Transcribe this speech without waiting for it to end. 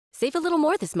Save a little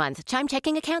more this month. Chime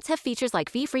checking accounts have features like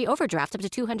fee-free overdraft up to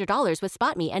 $200 with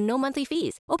SpotMe and no monthly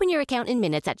fees. Open your account in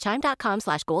minutes at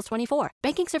chime.com/goals24.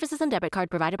 Banking services and debit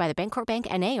card provided by the Bancorp Bank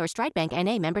N.A. or Stride Bank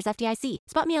N.A. members FDIC.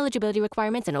 SpotMe eligibility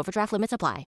requirements and overdraft limits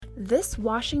apply. This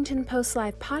Washington Post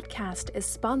Live podcast is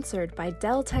sponsored by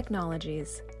Dell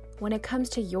Technologies. When it comes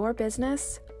to your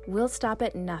business, we'll stop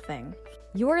at nothing.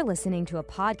 You're listening to a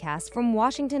podcast from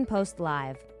Washington Post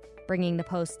Live, bringing the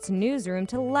Post's newsroom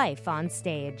to life on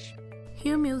stage.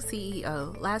 Humu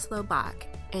CEO Laszlo Bock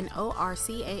and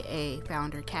ORCAA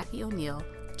founder Kathy O'Neill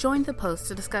joined the Post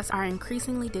to discuss our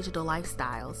increasingly digital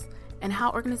lifestyles and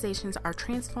how organizations are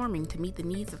transforming to meet the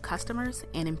needs of customers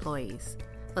and employees.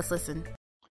 Let's listen.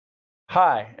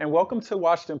 Hi, and welcome to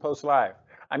Washington Post Live.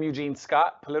 I'm Eugene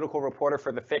Scott, political reporter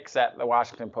for The Fix at The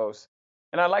Washington Post.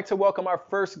 And I'd like to welcome our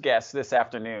first guest this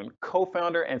afternoon,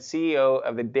 co-founder and CEO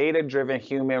of the data-driven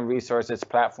human resources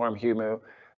platform, Humu.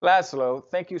 Laszlo,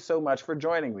 thank you so much for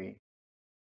joining me.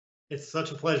 It's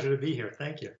such a pleasure to be here.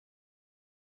 Thank you.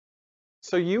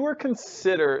 So you were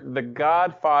considered the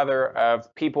godfather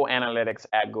of people analytics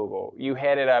at Google. You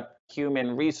headed up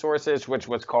human resources, which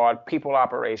was called people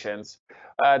operations.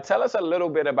 Tell us a little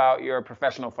bit about your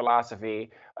professional philosophy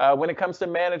when it comes to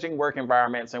managing work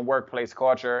environments and workplace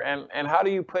culture, and how do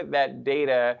you put that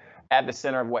data at the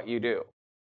center of what you do?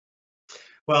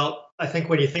 Well, I think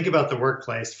when you think about the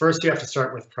workplace, first you have to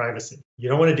start with privacy. You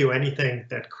don't want to do anything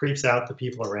that creeps out the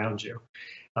people around you.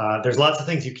 There's lots of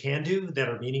things you can do that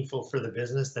are meaningful for the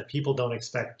business that people don't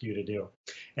expect you to do,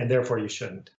 and therefore you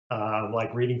shouldn't,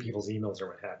 like reading people's emails or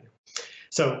what have you.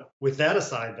 So with that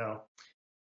aside, though,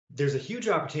 there's a huge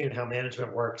opportunity in how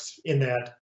management works in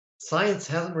that science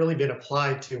hasn't really been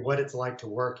applied to what it's like to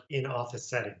work in office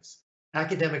settings.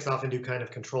 Academics often do kind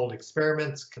of controlled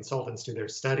experiments, consultants do their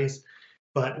studies,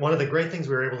 but one of the great things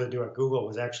we were able to do at Google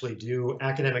was actually do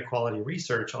academic quality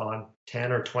research on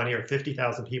 10 or 20 or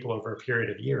 50,000 people over a period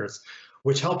of years,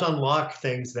 which helped unlock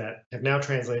things that have now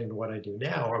translated into what I do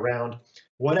now around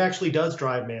what actually does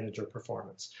drive manager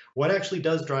performance, what actually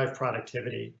does drive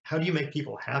productivity, how do you make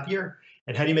people happier,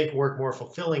 and how do you make work more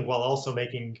fulfilling while also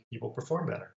making people perform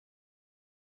better?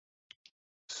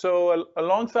 So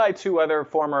alongside two other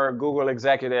former Google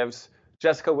executives,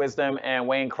 Jessica Wisdom and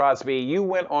Wayne Crosby, you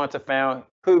went on to found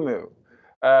Humu.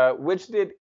 Which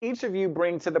did each of you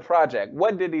bring to the project?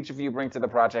 What did each of you bring to the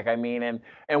project, I mean,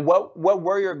 and what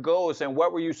were your goals and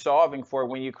what were you solving for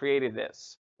when you created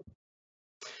this?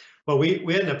 Well, we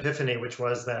had an epiphany, which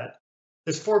was that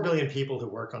there's 4 billion people who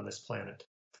work on this planet.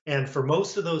 And for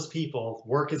most of those people,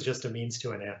 work is just a means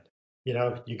to an end. You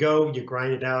know, you go, you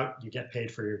grind it out, you get paid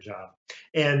for your job.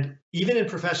 And even in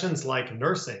professions like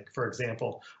nursing, for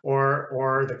example,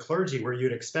 or the clergy, where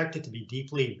you'd expect it to be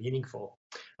deeply meaningful,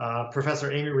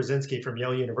 Professor Amy Rosinski from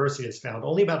Yale University has found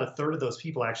only about a third of those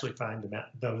people actually find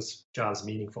those jobs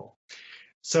meaningful.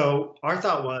 So our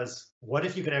thought was, what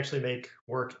if you can actually make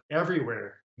work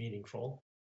everywhere meaningful?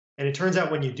 And it turns out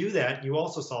when you do that, you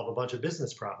also solve a bunch of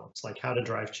business problems, like how to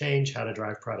drive change, how to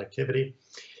drive productivity.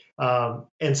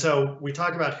 And so we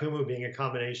talk about Humu being a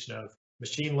combination of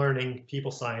machine learning, people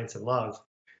science, and love.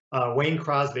 Wayne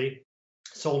Crosby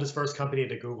sold his first company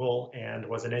to Google and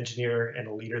was an engineer and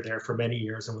a leader there for many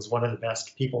years and was one of the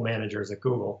best people managers at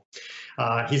Google.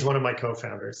 He's one of my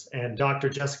co-founders. And Dr.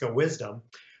 Jessica Wisdom,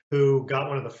 who got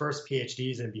one of the first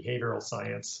PhDs in behavioral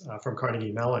science from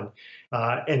Carnegie Mellon,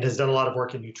 and has done a lot of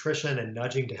work in nutrition and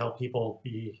nudging to help people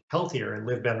be healthier and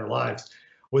live better lives,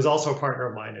 was also a partner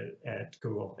of mine at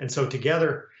Google. And so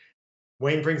together,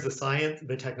 Wayne brings the science,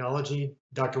 the technology,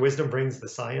 Dr. Wisdom brings the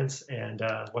science, and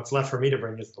what's left for me to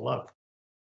bring is the love.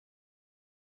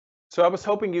 So I was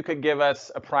hoping you could give us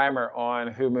a primer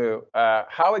on Humu.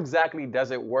 How exactly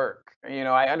does it work? You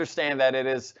know, I understand that it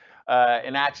is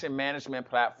an action management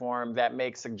platform that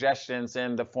makes suggestions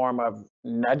in the form of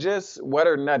nudges. What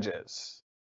are nudges?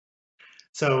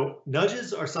 So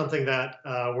nudges are something that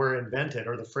were invented,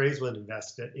 or the phrase was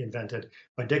invented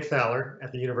by Dick Thaler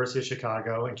at the University of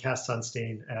Chicago and Cass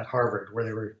Sunstein at Harvard, where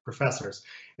they were professors.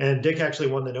 And Dick actually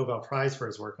won the Nobel Prize for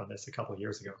his work on this a couple of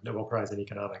years ago, Nobel Prize in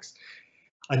Economics.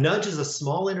 A nudge is a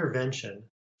small intervention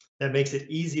that makes it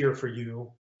easier for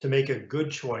you to make a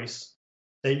good choice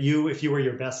that you, if you were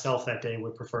your best self that day,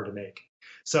 would prefer to make.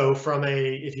 So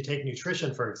if you take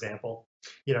nutrition, for example,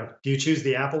 you know, do you choose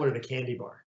the apple or the candy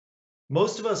bar?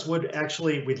 Most of us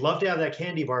we'd love to have that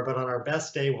candy bar, but on our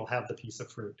best day, we'll have the piece of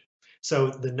fruit.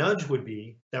 So the nudge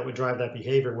that would drive that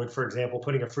behavior would, for example,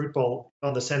 putting a fruit bowl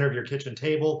on the center of your kitchen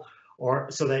table,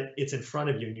 or so that it's in front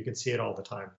of you and you can see it all the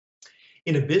time.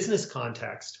 In a business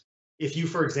context, if you,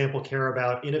 for example, care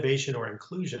about innovation or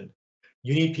inclusion,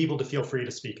 you need people to feel free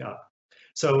to speak up.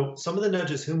 So some of the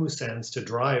nudges Humu sends to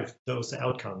drive those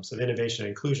outcomes of innovation and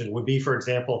inclusion would be, for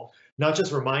example, not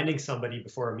just reminding somebody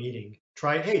before a meeting,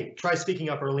 try speaking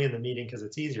up early in the meeting because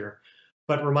it's easier,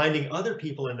 but reminding other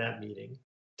people in that meeting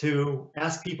to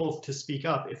ask people to speak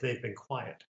up if they've been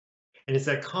quiet. And it's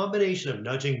that combination of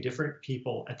nudging different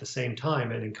people at the same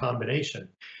time and in combination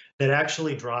that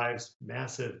actually drives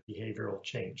massive behavioral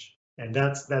change. And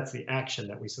that's the action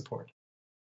that we support.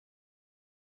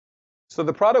 So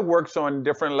the product works on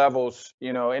different levels,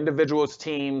 individuals,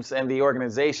 teams, and the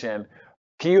organization.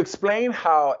 Can you explain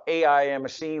how AI and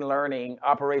machine learning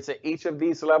operates at each of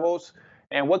these levels?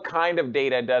 And what kind of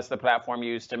data does the platform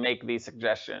use to make these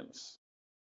suggestions?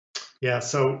 Yeah,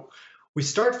 so we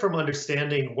start from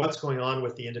understanding what's going on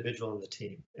with the individual and the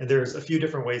team. And there's a few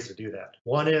different ways to do that.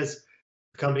 One is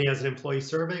the company has an employee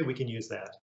survey, we can use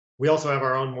that. We also have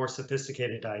our own more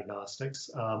sophisticated diagnostics.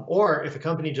 Or if a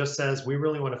company just says, we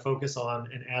really want to focus on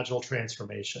an agile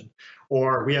transformation,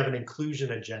 or we have an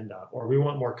inclusion agenda, or we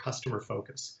want more customer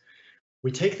focus.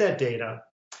 We take that data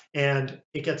and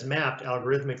it gets mapped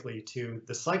algorithmically to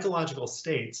the psychological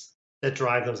states that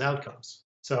drive those outcomes.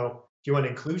 So if you want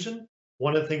inclusion,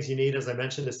 one of the things you need, as I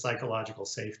mentioned, is psychological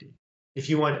safety. If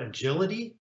you want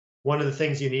agility, one of the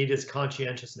things you need is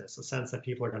conscientiousness, a sense that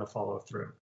people are going to follow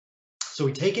through. So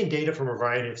we take in data from a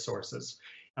variety of sources,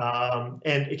 and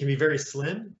it can be very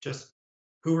slim, just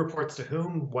who reports to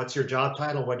whom, what's your job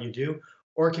title, what do you do,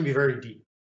 or it can be very deep.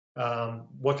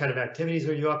 What kind of activities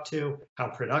are you up to? How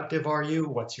productive are you?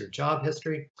 What's your job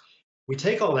history? We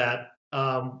take all that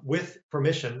with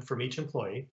permission from each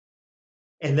employee,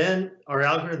 and then our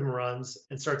algorithm runs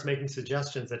and starts making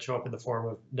suggestions that show up in the form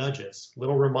of nudges,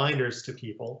 little reminders to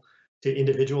people, to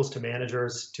individuals, to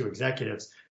managers, to executives,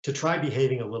 to try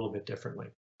behaving a little bit differently.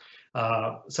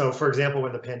 So for example,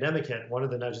 when the pandemic hit, one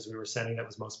of the nudges we were sending that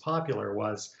was most popular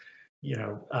was,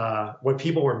 what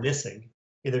people were missing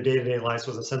in their day-to-day lives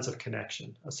was a sense of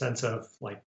connection, a sense of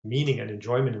like meaning and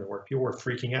enjoyment in the work. People were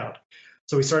freaking out.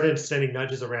 So we started sending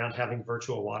nudges around having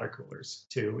virtual water coolers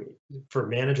for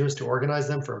managers to organize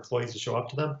them, for employees to show up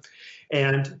to them.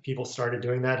 And people started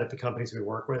doing that at the companies we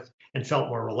work with and felt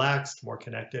more relaxed, more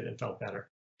connected, and felt better.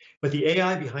 But the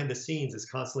AI behind the scenes is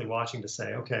constantly watching to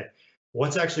say, okay,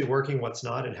 what's actually working, what's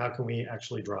not, and how can we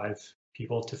actually drive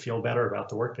people to feel better about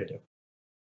the work they do?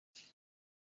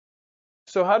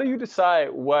 So how do you decide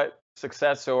what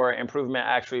success or improvement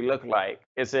actually look like?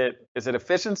 Is it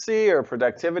efficiency or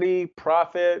productivity,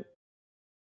 profit?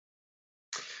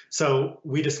 So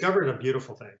we discovered a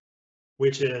beautiful thing,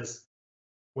 which is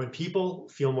when people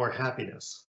feel more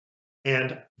happiness,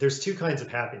 and there's two kinds of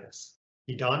happiness,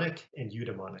 hedonic and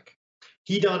eudaimonic.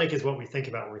 Hedonic is what we think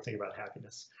about when we think about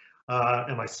happiness.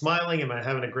 Am I smiling? Am I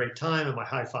having a great time? Am I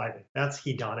high-fiving? That's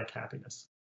hedonic happiness.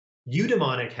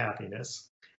 Eudaimonic happiness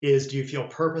is, do you feel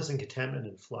purpose and contentment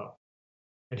and flow?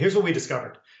 And here's what we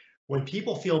discovered. When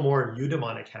people feel more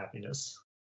eudaimonic happiness,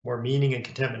 more meaning and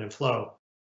contentment and flow,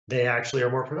 they actually are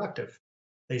more productive.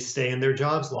 They stay in their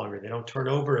jobs longer. They don't turn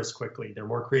over as quickly. They're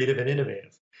more creative and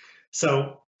innovative.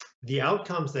 So the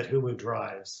outcomes that Humu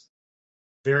drives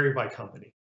vary by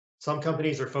company. Some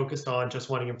companies are focused on just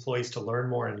wanting employees to learn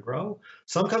more and grow.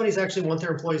 Some companies actually want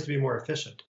their employees to be more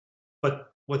efficient.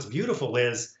 But what's beautiful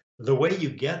is the way you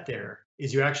get there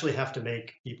is you actually have to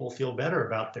make people feel better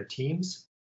about their teams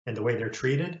and the way they're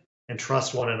treated and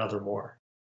trust one another more.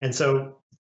 And so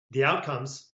the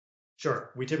outcomes,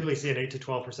 sure, we typically see an 8 to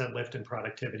 12% lift in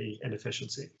productivity and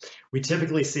efficiency. We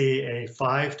typically see a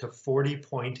 5 to 40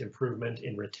 point improvement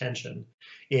in retention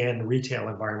in retail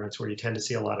environments where you tend to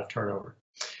see a lot of turnover.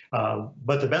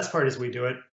 But the best part is we do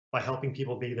it by helping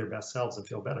people be their best selves and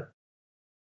feel better.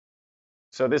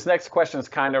 So this next question is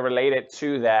kind of related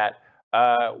to that.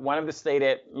 One of the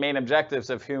stated main objectives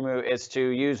of Humu is to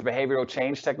use behavioral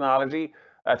change technology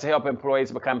to help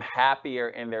employees become happier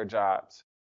in their jobs.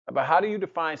 But how do you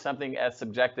define something as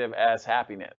subjective as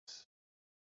happiness?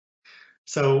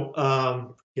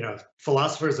 So,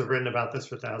 philosophers have written about this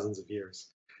for thousands of years.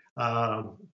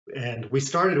 And we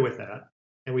started with that.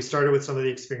 And we started with some of the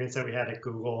experience that we had at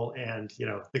Google. And,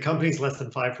 the company's less than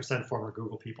 5% former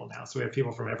Google people now. So we have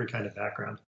people from every kind of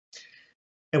background.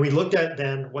 And we looked at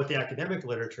then what the academic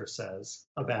literature says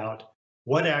about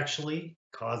what actually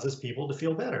causes people to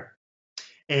feel better.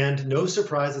 And no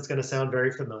surprise, it's going to sound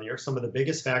very familiar. Some of the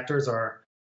biggest factors are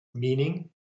meaning.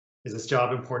 Is this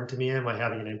job important to me? Am I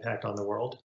having an impact on the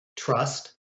world?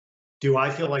 Trust. Do I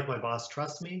feel like my boss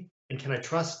trusts me? And can I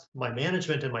trust my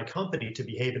management and my company to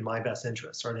behave in my best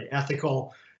interests? Are they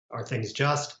ethical? Are things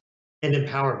just? And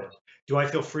empowerment. Do I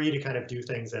feel free to kind of do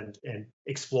things and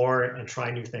explore and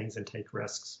try new things and take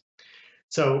risks?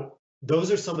 So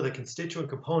those are some of the constituent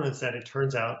components that it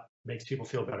turns out makes people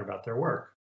feel better about their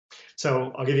work.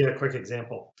 So I'll give you a quick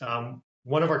example.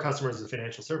 One of our customers is a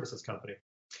financial services company.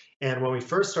 And when we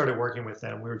first started working with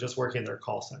them, we were just working in their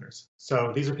call centers.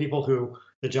 So these are people who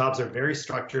the jobs are very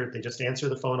structured. They just answer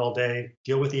the phone all day,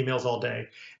 deal with emails all day.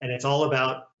 And it's all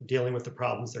about dealing with the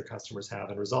problems their customers have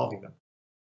and resolving them.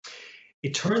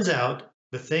 It turns out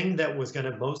the thing that was going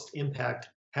to most impact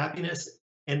happiness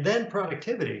and then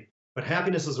productivity, but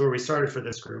happiness is where we started for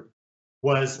this group,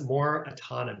 was more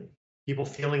autonomy, people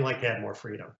feeling like they had more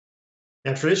freedom.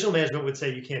 Now, traditional management would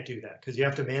say you can't do that because you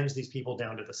have to manage these people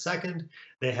down to the second.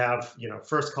 They have,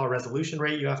 first call resolution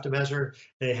rate you have to measure.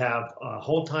 They have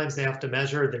hold times they have to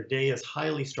measure. Their day is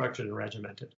highly structured and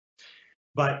regimented.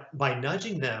 But by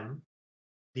nudging them,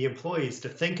 the employees, to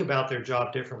think about their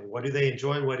job differently, what do they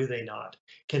enjoy, what do they not?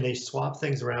 Can they swap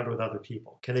things around with other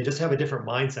people? Can they just have a different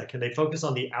mindset? Can they focus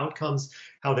on the outcomes,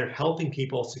 how they're helping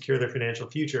people secure their financial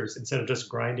futures instead of just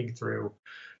grinding through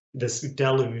this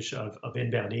deluge of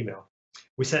inbound email?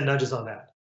 We sent nudges on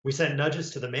that. We sent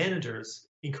nudges to the managers,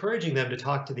 encouraging them to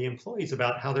talk to the employees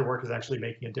about how their work is actually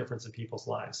making a difference in people's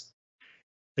lives.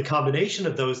 The combination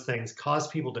of those things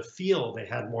caused people to feel they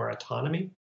had more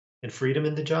autonomy and freedom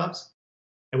in the jobs.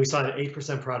 And we saw an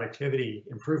 8% productivity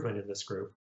improvement in this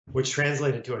group, which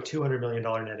translated to a $200 million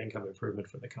net income improvement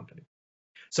for the company.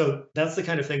 So that's the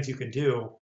kind of things you can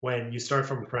do when you start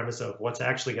from a premise of what's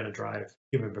actually going to drive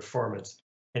human performance.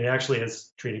 And it actually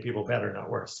is treating people better, not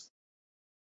worse.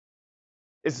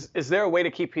 Is there a way to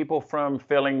keep people from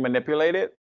feeling manipulated?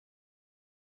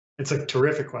 It's a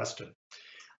terrific question.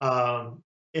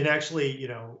 And actually,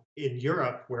 in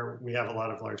Europe, where we have a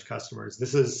lot of large customers,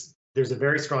 there's a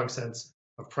very strong sense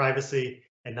of privacy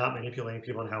and not manipulating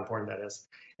people and how important that is.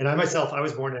 And I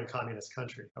was born in a communist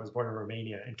country. I was born in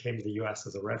Romania and came to the US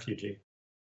as a refugee.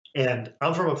 And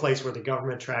I'm from a place where the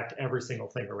government tracked every single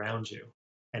thing around you.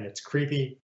 And it's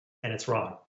creepy and it's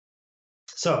wrong.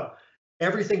 So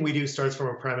everything we do starts from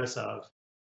a premise of,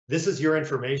 this is your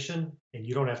information and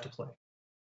you don't have to play.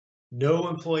 No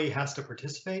employee has to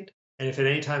participate. And if at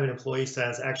any time an employee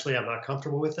says, actually, I'm not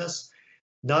comfortable with this,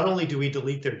 not only do we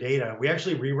delete their data, we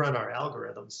actually rerun our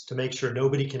algorithms to make sure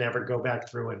nobody can ever go back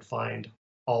through and find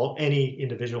any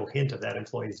individual hint of that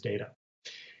employee's data.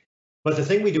 But the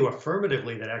thing we do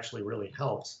affirmatively that actually really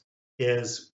helps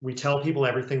is we tell people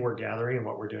everything we're gathering and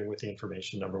what we're doing with the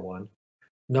information, number one.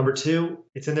 Number two,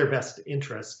 it's in their best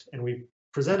interest, and we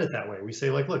present it that way. We say,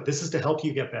 look, this is to help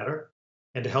you get better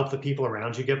and to help the people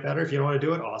around you get better. If you don't want to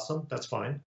do it, awesome, that's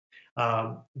fine.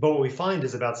 But what we find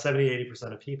is about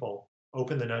 70–80% of people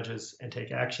open the nudges and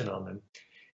take action on them.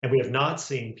 And we have not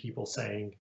seen people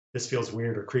saying, this feels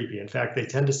weird or creepy. In fact, they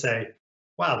tend to say,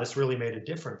 wow, this really made a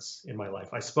difference in my life.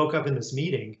 I spoke up in this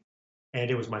meeting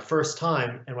and it was my first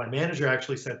time. And my manager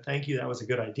actually said, thank you, that was a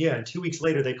good idea. And 2 weeks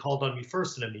later, they called on me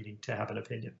first in a meeting to have an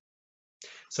opinion.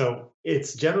 So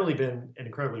it's generally been an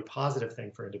incredibly positive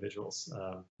thing for individuals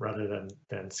rather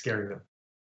than scaring them.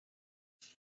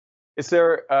 Is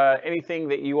there anything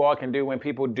that you all can do when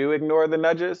people do ignore the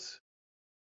nudges?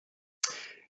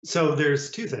 So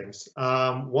there's two things.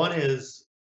 One is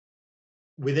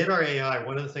within our AI,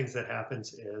 one of the things that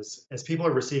happens is as people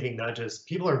are receiving nudges,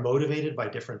 people are motivated by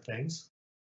different things.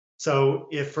 So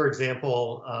if, for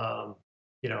example,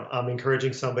 I'm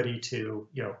encouraging somebody to,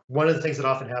 one of the things that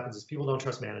often happens is people don't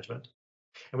trust management.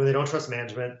 And when they don't trust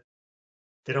management,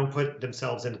 they don't put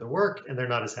themselves into the work and they're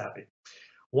not as happy.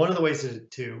 One of the ways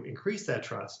to increase that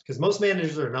trust, because most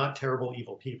managers are not terrible,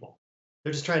 evil people.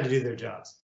 They're just trying to do their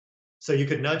jobs. So you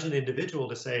could nudge an individual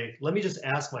to say, let me just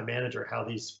ask my manager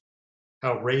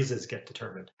how raises get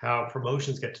determined, how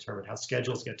promotions get determined, how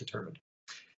schedules get determined.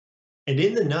 And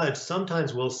in the nudge,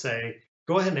 sometimes we'll say,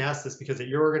 go ahead and ask this because at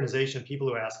your organization, people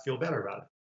who ask feel better about it.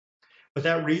 But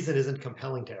that reason isn't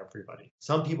compelling to everybody.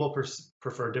 Some people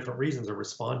prefer different reasons or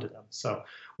respond to them. So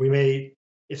we may,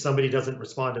 if somebody doesn't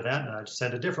respond to that nudge,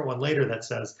 send a different one later that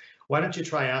says, why don't you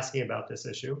try asking about this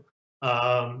issue?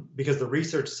 Because the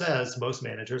research says most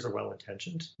managers are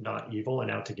well-intentioned, not evil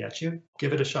and out to get you.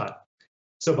 Give it a shot.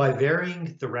 So by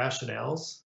varying the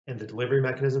rationales and the delivery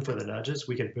mechanism for the nudges,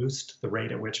 we can boost the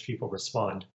rate at which people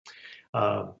respond.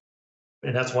 And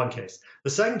that's one case. The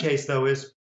second case, though,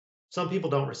 is some people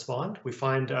don't respond. We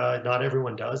find not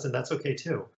everyone does, and that's okay,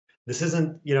 too. This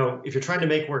isn't, if you're trying to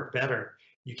make work better,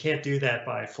 you can't do that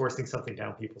by forcing something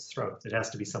down people's throats. It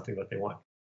has to be something that they want.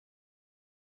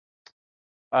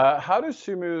 How does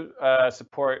Sumo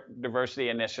support diversity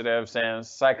initiatives and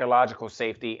psychological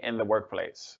safety in the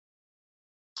workplace?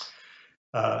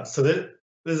 So this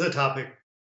is a topic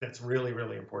that's really,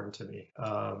 really important to me.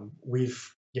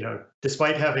 We've,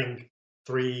 despite having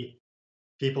 3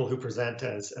 people who present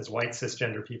as white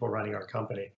cisgender people running our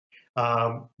company.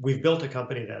 We've built a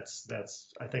company that's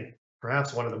I think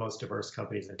perhaps one of the most diverse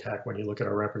companies in tech when you look at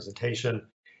our representation,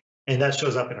 and that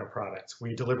shows up in our products.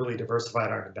 We deliberately diversified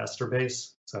our investor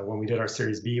base. So when we did our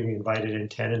Series B, we invited in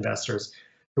 10 investors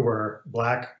who were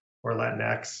Black or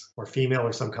Latinx or female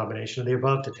or some combination of the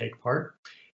above to take part,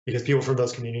 because people from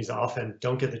those communities often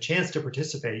don't get the chance to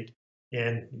participate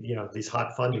in these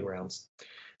hot funding rounds.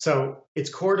 So it's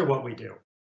core to what we do.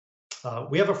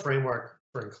 We have a framework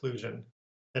for inclusion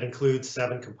that includes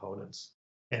 7 components.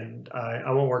 And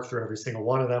I won't work through every single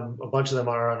one of them. A bunch of them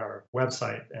are on our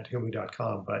website at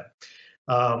humu.com. But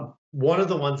one of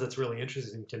the ones that's really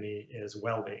interesting to me is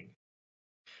well-being.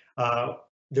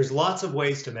 There's lots of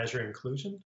ways to measure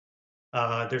inclusion.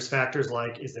 There's factors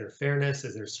like, is there fairness?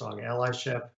 Is there strong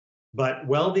allyship? But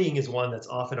well-being is one that's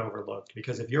often overlooked,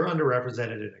 because if you're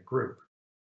underrepresented in a group,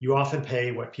 you often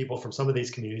pay what people from some of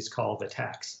these communities call the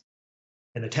tax.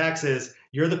 And the tax is,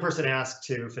 you're the person asked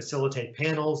to facilitate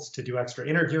panels, to do extra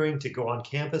interviewing, to go on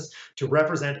campus, to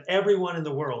represent everyone in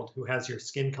the world who has your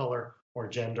skin color or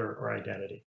gender or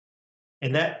identity.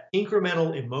 And that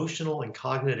incremental emotional and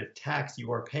cognitive tax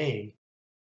you are paying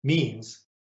means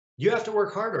you have to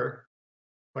work harder,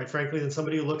 quite frankly, than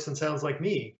somebody who looks and sounds like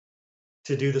me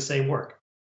to do the same work.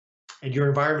 And your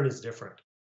environment is different.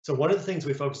 So one of the things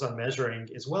we focus on measuring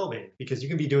is well-being, because you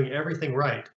can be doing everything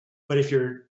right, but if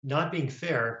you're not being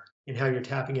fair in how you're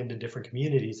tapping into different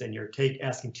communities and you're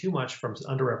asking too much from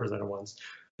underrepresented ones,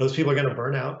 those people are going to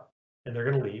burn out and they're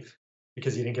going to leave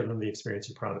because you didn't give them the experience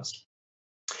you promised.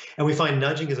 And we find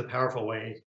nudging is a powerful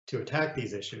way to attack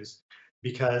these issues,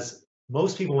 because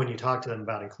most people, when you talk to them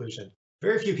about inclusion,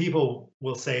 very few people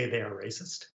will say they are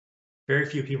racist. Very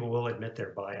few people will admit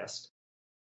they're biased.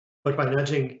 But by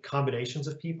nudging combinations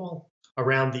of people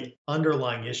around the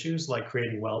underlying issues like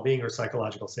creating well-being or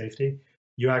psychological safety,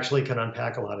 you actually can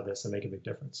unpack a lot of this and make a big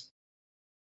difference.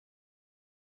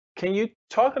 Can you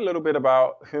talk a little bit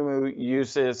about how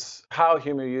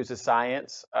Humu uses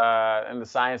science and the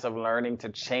science of learning to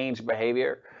change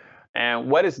behavior? And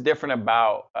what is different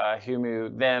about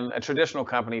Humu than a traditional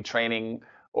company training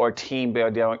or team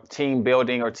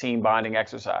building or team bonding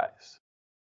exercise?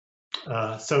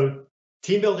 So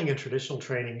team building and traditional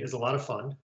training is a lot of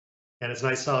fun. And it's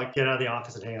nice to get out of the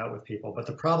office and hang out with people. But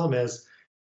the problem is,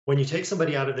 when you take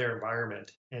somebody out of their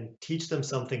environment and teach them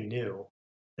something new,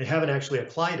 they haven't actually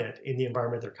applied it in the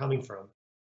environment they're coming from.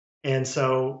 And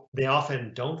so they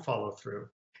often don't follow through.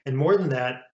 And more than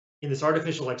that, in this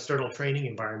artificial external training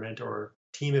environment or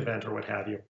team event or what have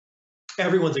you,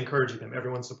 everyone's encouraging them,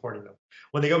 everyone's supporting them.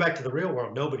 When they go back to the real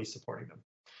world, nobody's supporting them.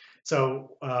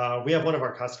 So we have one of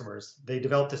our customers, they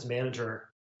developed this manager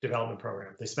development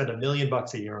program. They spend $1 million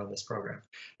a year on this program.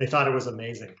 They thought it was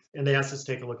amazing. And they asked us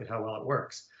to take a look at how well it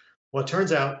works. Well, it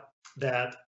turns out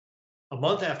that a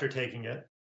month after taking it,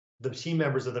 the team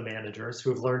members of the managers who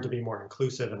have learned to be more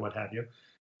inclusive and what have you,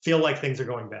 feel like things are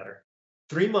going better.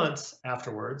 3 months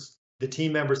afterwards, the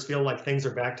team members feel like things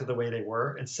are back to the way they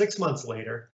were. And 6 months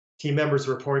later, team members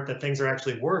report that things are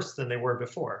actually worse than they were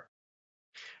before.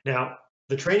 Now,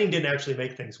 the training didn't actually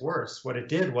make things worse. What it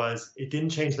did was it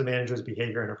didn't change the manager's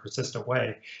behavior in a persistent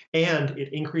way, and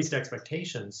it increased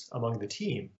expectations among the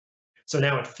team. So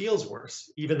now it feels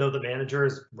worse, even though the manager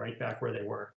is right back where they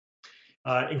were.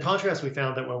 In contrast, we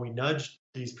found that when we nudged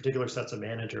these particular sets of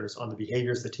managers on the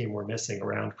behaviors the team were missing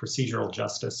around procedural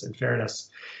justice and fairness,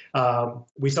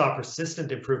 we saw a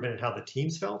persistent improvement in how the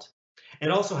teams felt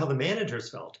and also how the managers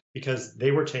felt, because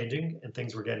they were changing and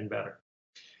things were getting better.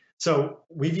 So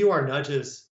we view our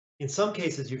nudges, in some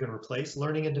cases you can replace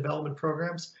learning and development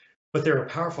programs, but they're a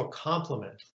powerful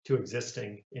complement to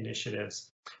existing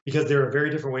initiatives because they're a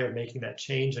very different way of making that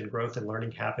change and growth and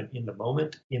learning happen in the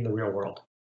moment, in the real world.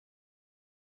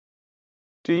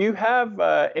 Do you have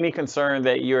any concern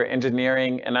that you're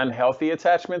engineering an unhealthy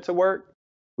attachment to work?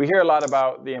 We hear a lot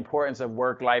about the importance of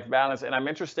work-life balance, and I'm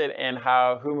interested in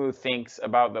how Humu thinks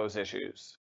about those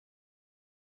issues.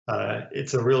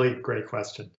 It's a really great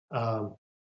question.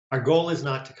 Our goal is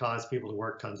not to cause people to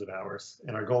work tons of hours.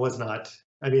 And our goal is not,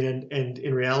 and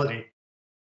in reality,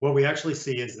 what we actually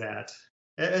see is that,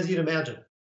 as you'd imagine,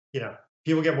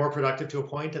 people get more productive to a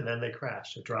point and then they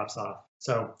crash, it drops off.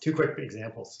 So 2 quick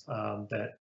examples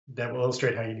that will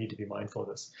illustrate how you need to be mindful of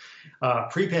this.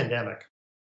 Pre-pandemic,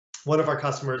 one of our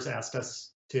customers asked us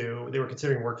they were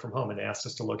considering work from home, and they asked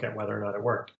us to look at whether or not it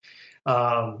worked.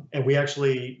 And we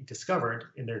actually discovered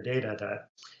in their data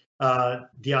that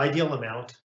the ideal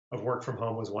amount of work from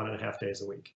home was 1.5 days a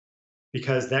week,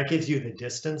 because that gives you the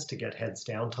distance to get heads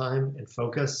down time and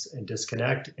focus and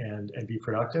disconnect and be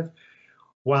productive,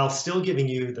 while still giving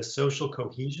you the social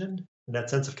cohesion and that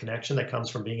sense of connection that comes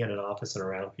from being in an office and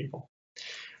around people.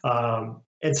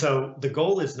 And so the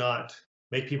goal is not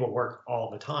make people work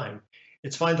all the time.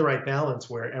 It's find the right balance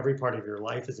where every part of your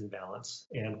life is in balance.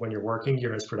 And when you're working,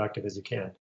 you're as productive as you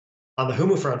can. On the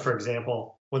Humu front, for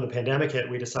example, when the pandemic hit,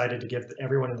 we decided to give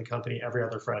everyone in the company every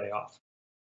other Friday off.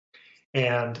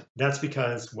 And that's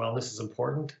because wellness is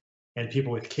important, and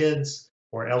people with kids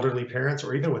or elderly parents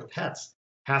or even with pets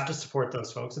have to support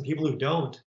those folks. And people who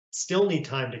don't still need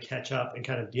time to catch up and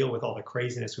kind of deal with all the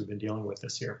craziness we've been dealing with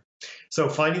this year. So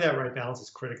finding that right balance is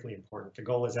critically important. The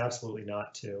goal is absolutely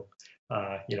not to,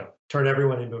 turn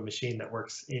everyone into a machine that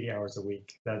works 80 hours a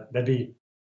week. That'd be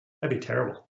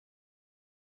terrible.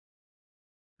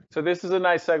 So this is a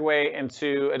nice segue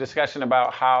into a discussion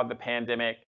about how the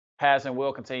pandemic has and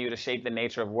will continue to shape the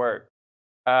nature of work.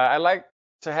 I'd like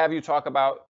to have you talk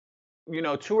about,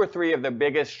 2 or 3 of the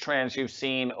biggest trends you've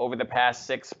seen over the past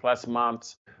 6+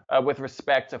 months with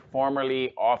respect to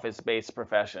formerly office-based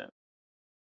professions.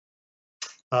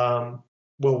 Well,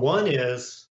 one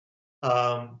is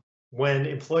when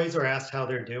employees are asked how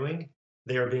they're doing,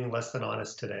 they are being less than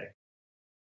honest today,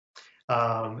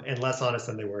 and less honest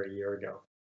than they were a year ago.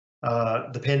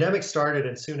 The pandemic started,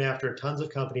 and soon after, tons of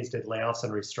companies did layoffs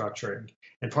and restructuring.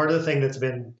 And part of the thing that's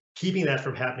been keeping that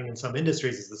from happening in some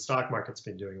industries is the stock market's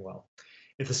been doing well.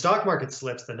 If the stock market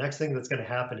slips, the next thing that's going to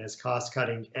happen is cost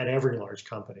cutting at every large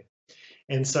company.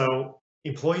 And so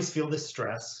employees feel this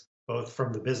stress, both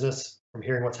from the business, from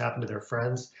hearing what's happened to their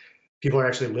friends. People are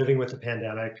actually living with the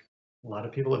pandemic. A lot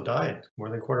of people have died, more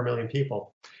than 250,000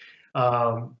 people.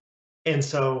 And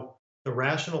so the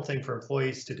rational thing for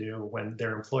employees to do when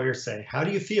their employers say, "How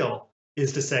do you feel?"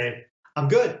 is to say, "I'm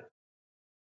good.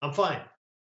 I'm fine.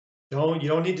 You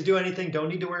don't need to do anything. Don't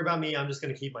need to worry about me. I'm just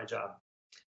going to keep my job."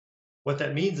 What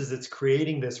that means is it's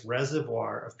creating this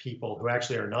reservoir of people who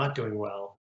actually are not doing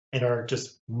well and are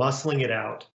just muscling it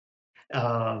out.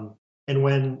 And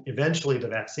when eventually the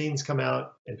vaccines come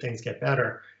out and things get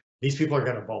better, these people are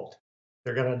going to bolt.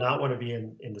 They're going to not want to be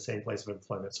in the same place of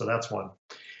employment. So that's one.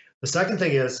 The second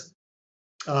thing is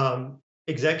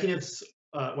executives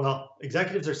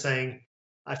are saying,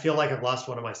 "I feel like I've lost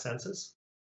one of my senses."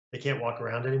 They can't walk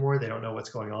around anymore. They don't know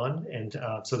what's going on. And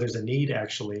so there's a need,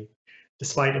 actually,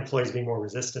 despite employees being more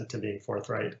resistant to being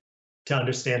forthright, to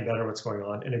understand better what's going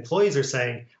on. And employees are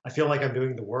saying, "I feel like I'm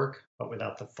doing the work, but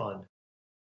without the fun,"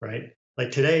 right?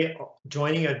 Like today,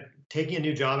 taking a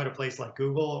new job at a place like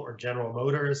Google or General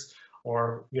Motors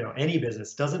or any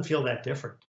business doesn't feel that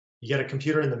different. You get a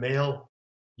computer in the mail,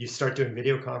 you start doing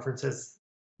video conferences.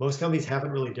 Most companies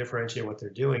haven't really differentiated what they're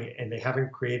doing, and they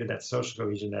haven't created that social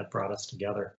cohesion that brought us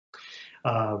together.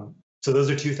 So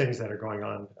those are 2 things that are going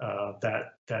on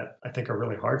that I think are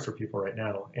really hard for people right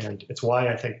now. And it's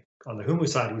why I think on the Humu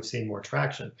side, we've seen more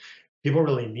traction. People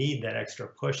really need that extra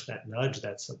push, that nudge,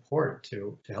 that support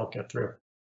to help get through.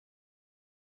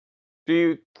 Do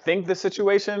you think the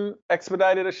situation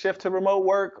expedited a shift to remote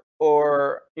work,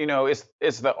 or is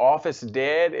the office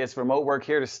dead? Is remote work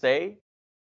here to stay?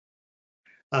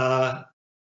 I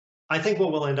think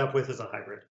what we'll end up with is a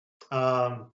hybrid.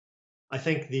 I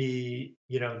think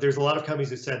there's a lot of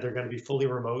companies who said they're going to be fully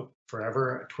remote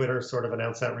forever. Twitter sort of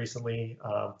announced that recently.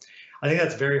 I think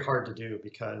that's very hard to do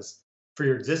because for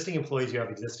your existing employees, you have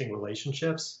existing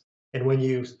relationships. And when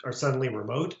you are suddenly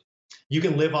remote, you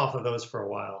can live off of those for a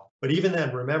while. But even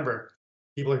then, remember,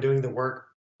 people are doing the work,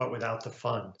 but without the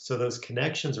fun. So those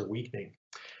connections are weakening.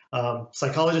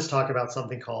 Psychologists talk about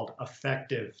something called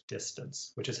affective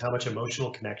distance, which is how much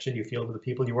emotional connection you feel to the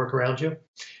people you work around you.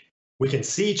 We can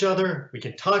see each other, we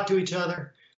can talk to each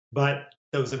other, but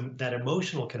that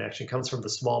emotional connection comes from the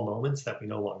small moments that we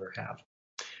no longer have.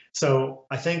 So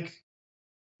I think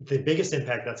the biggest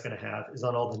impact that's going to have is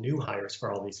on all the new hires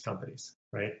for all these companies,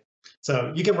 right?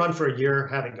 So you can run for a year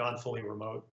having gone fully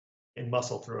remote and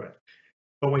muscle through it.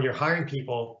 But when you're hiring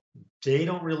people, they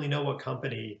don't really know what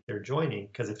company they're joining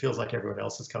because it feels like everyone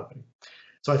else's company.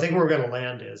 So I think where we're going to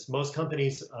land is most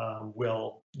companies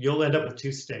you'll end up with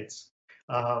 2 states.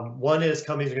 One is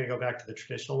companies are going to go back to the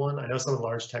traditional one. I know some of the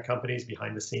large tech companies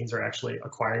behind the scenes are actually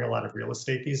acquiring a lot of real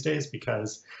estate these days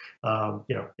because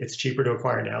it's cheaper to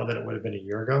acquire now than it would have been a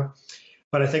year ago.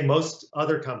 But I think most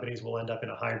other companies will end up in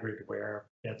a hybrid where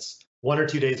it's 1 or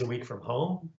 2 days a week from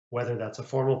home, whether that's a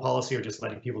formal policy or just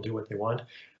letting people do what they want.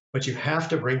 But you have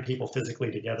to bring people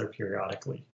physically together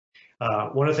periodically.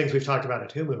 One of the things we've talked about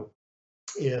at Humu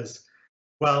is,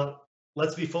 well,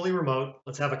 let's be fully remote.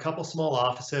 Let's have a couple small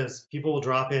offices. People will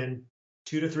drop in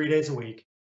 2 to 3 days a week.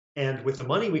 And with the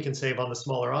money we can save on the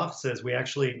smaller offices, we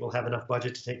actually will have enough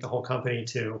budget to take the whole company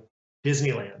to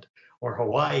Disneyland or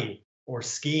Hawaii or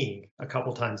skiing a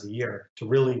couple times a year to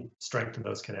really strengthen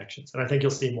those connections. And I think you'll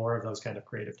see more of those kind of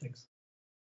creative things.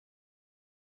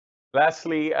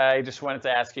 Lastly, I just wanted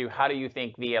to ask you, how do you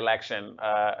think the election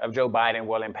of Joe Biden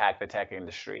will impact the tech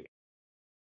industry?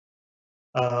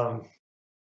 That's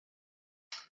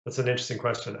an interesting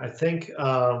question. I think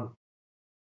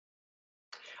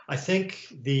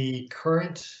the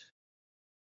current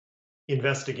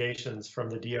investigations from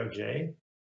the DOJ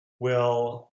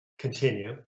will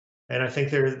continue, and I think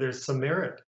there's some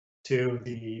merit to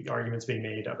the arguments being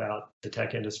made about the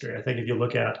tech industry. I think if you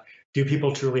look at, do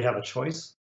people truly have a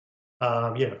choice?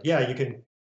 Yeah, you can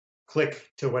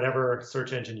click to whatever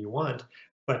search engine you want,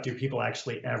 but do people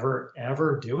actually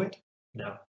ever do it?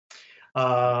 No.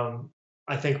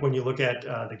 I think when you look at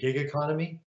the gig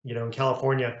economy, in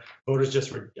California, voters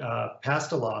just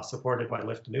passed a law supported by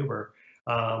Lyft and Uber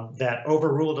that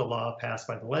overruled a law passed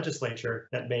by the legislature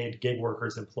that made gig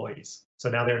workers employees. So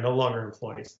now they're no longer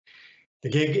employees. The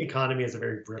gig economy is a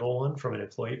very brittle one from an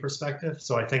employee perspective.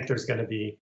 So I think there's going to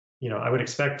be, I would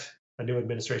expect a new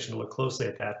administration to look closely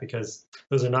at that, because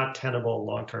those are not tenable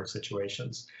long-term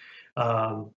situations.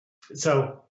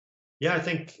 So yeah, I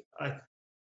think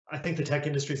the tech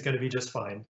industry is going to be just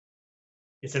fine.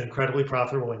 It's an incredibly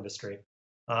profitable industry,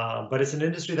 but it's an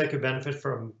industry that could benefit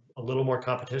from a little more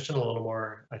competition, a little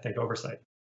more, I think, oversight.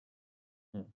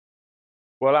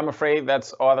 Well, I'm afraid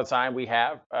that's all the time we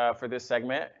have for this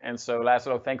segment. And so,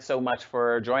 Laszlo, thanks so much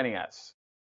for joining us.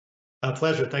 A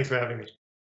pleasure. Thanks for having me.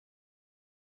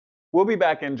 We'll be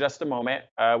back in just a moment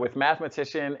with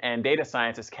mathematician and data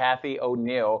scientist Cathy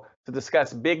O'Neil to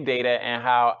discuss big data and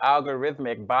how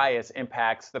algorithmic bias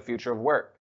impacts the future of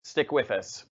work. Stick with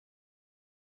us.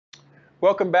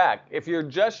 Welcome back. If you're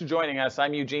just joining us,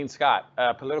 I'm Eugene Scott,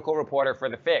 a political reporter for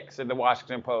The Fix at The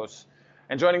Washington Post.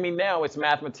 And joining me now is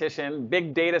mathematician,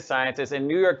 big data scientist, and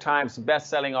New York Times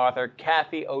bestselling author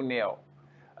Cathy O'Neil.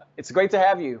 It's great to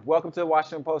have you. Welcome to The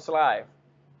Washington Post Live.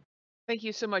 Thank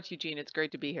you so much, Eugene. It's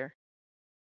great to be here.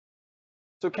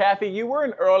 So, Cathy, you were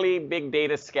an early big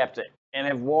data skeptic and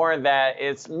have warned that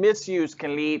its misuse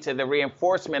can lead to the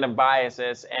reinforcement of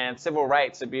biases and civil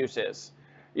rights abuses.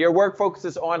 Your work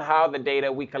focuses on how the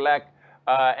data we collect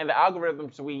and the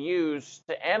algorithms we use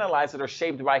to analyze it are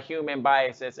shaped by human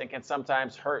biases and can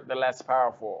sometimes hurt the less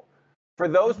powerful. For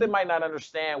those that might not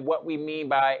understand what we mean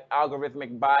by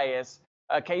algorithmic bias,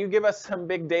 can you give us some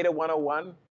big data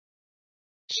 101?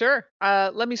 Sure.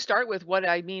 Let me start with what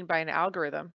I mean by an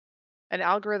algorithm. An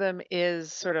algorithm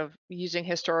is sort of using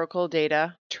historical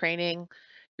data, training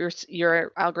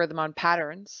your algorithm on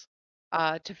patterns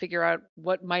to figure out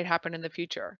what might happen in the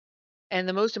future. And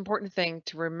the most important thing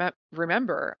to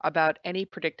remember about any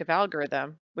predictive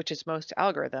algorithm, which is most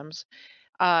algorithms,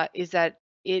 is that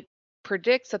it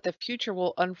predicts that the future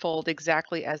will unfold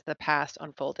exactly as the past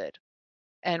unfolded.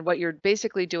 And what you're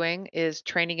basically doing is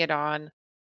training it on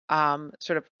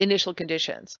sort of initial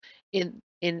conditions.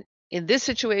 In this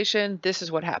situation, this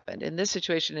is what happened. In this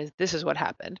situation, this is what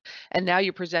happened. And now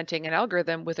you're presenting an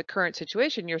algorithm with a current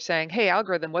situation. You're saying, hey,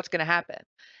 algorithm, what's going to happen?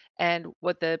 And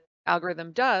what the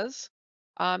algorithm does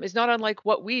is not unlike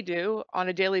what we do on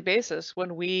a daily basis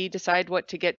when we decide what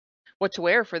to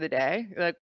wear for the day.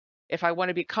 Like, if I want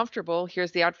to be comfortable,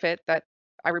 here's the outfit that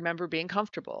I remember being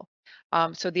comfortable.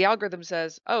 So the algorithm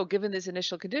says, oh, given these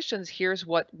initial conditions, here's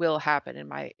what will happen in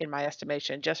my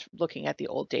estimation, just looking at the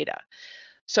old data.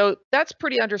 So that's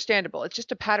pretty understandable. It's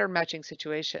just a pattern matching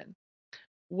situation.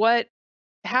 What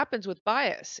happens with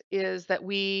bias is that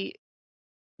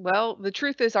the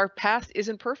truth is our past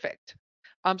isn't perfect.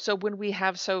 So when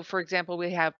for example,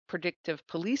 we have predictive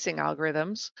policing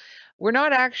algorithms, we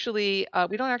don't actually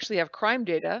have crime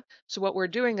data. So what we're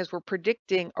doing is we're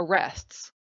predicting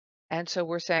arrests. And so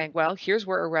we're saying, well, here's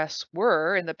where arrests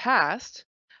were in the past.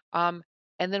 And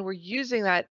then we're using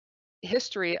that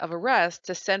history of arrest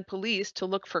to send police to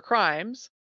look for crimes.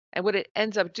 And what it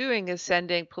ends up doing is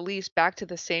sending police back to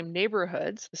the same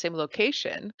neighborhoods, the same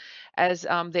location, as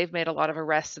they've made a lot of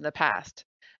arrests in the past.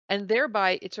 And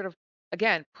thereby, it's sort of,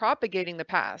 again, propagating the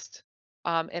past.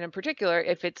 And in particular,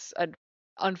 if it's an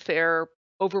unfair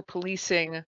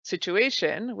over-policing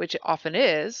situation, which it often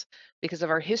is because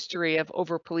of our history of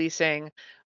over-policing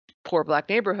poor Black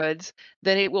neighborhoods,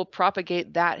 then it will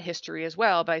propagate that history as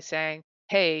well by saying,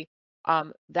 hey,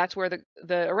 that's where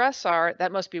the arrests are.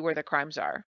 That must be where the crimes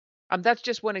are. That's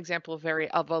just one example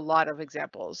of a lot of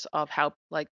examples of how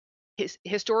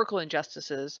historical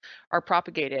injustices are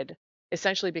propagated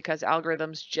essentially because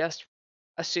algorithms just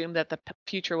assume that the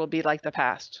future will be like the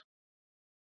past.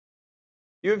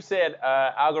 You've said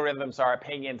algorithms are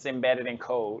opinions embedded in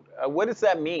code. What does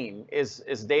that mean? Is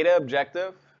data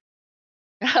objective?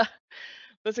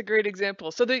 That's a great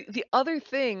example. So the other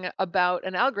thing about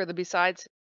an algorithm besides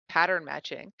pattern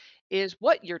matching is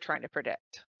what you're trying to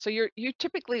predict. So you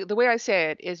typically, the way I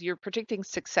say it is you're predicting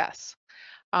success.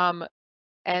 Um,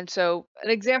 and so an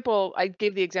example, I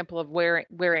gave the example of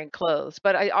wearing clothes,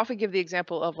 but I often give the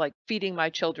example of like feeding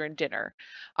my children dinner.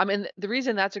 And the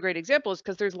reason that's a great example is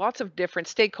because there's lots of different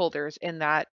stakeholders in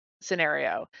that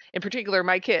scenario. In particular,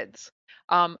 my kids.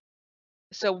 Um,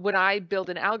 so when I build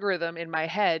an algorithm in my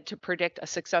head to predict a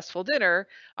successful dinner,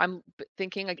 I'm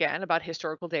thinking again about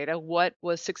historical data. What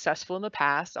was successful in the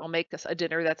past? I'll make this a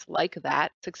dinner that's like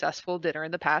that successful dinner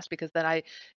in the past because then I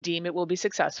deem it will be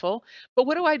successful. But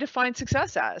what do I define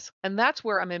success as? And that's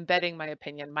where I'm embedding my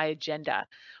opinion, my agenda.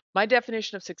 My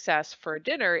definition of success for a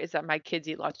dinner is that my kids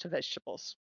eat lots of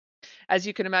vegetables. As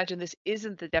you can imagine, this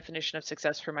isn't the definition of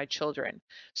success for my children.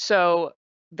 So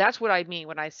that's what I mean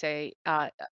when I say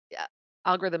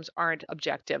algorithms aren't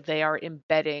objective. They are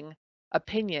embedding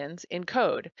opinions in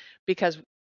code because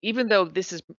even though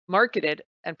this is marketed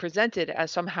and presented as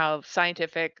somehow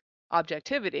scientific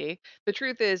objectivity, the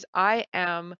truth is I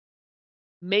am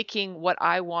making what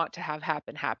I want to have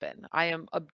happen.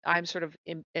 I'm sort of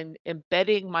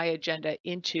embedding my agenda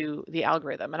into the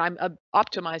algorithm, and I'm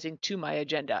optimizing to my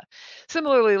agenda.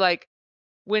 Similarly, like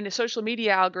when social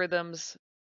media algorithms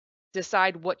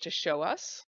decide what to show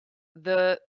us,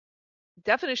 the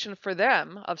definition for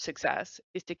them of success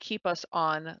is to keep us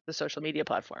on the social media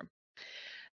platform.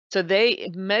 So they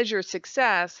measure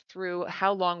success through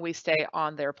how long we stay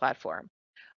on their platform.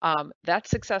 That's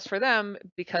success for them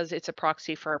because it's a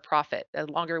proxy for a profit. The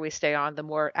longer we stay on, the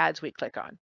more ads we click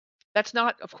on. That's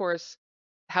not, of course,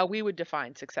 how we would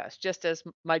define success. Just as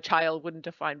my child wouldn't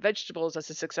define vegetables as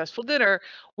a successful dinner,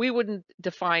 we wouldn't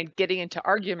define getting into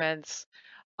arguments,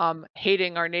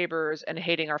 hating our neighbors and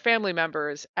hating our family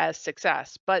members as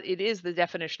success, but it is the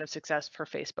definition of success for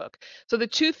Facebook. So the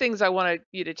two things I want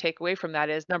you to take away from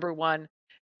that is number one,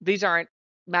 these aren't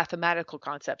mathematical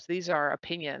concepts. These are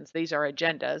opinions. These are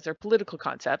agendas. They're political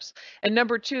concepts. And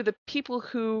number two, the people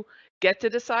who get to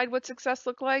decide what success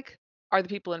look like are the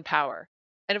people in power.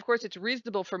 And of course, it's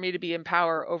reasonable for me to be in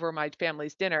power over my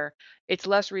family's dinner. It's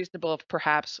less reasonable,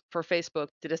 perhaps, for Facebook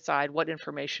to decide what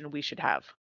information we should have.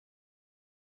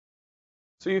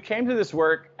 So you came to this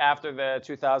work after the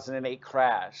 2008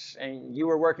 crash, and you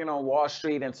were working on Wall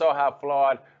Street and saw how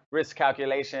flawed risk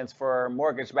calculations for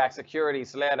mortgage-backed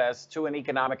securities led us to an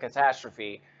economic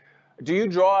catastrophe. Do you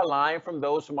draw a line from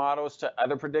those models to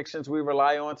other predictions we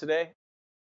rely on today?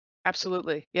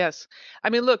 Absolutely. Yes.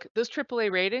 I mean, look, those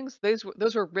AAA ratings, those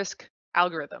were risk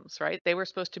algorithms, right? They were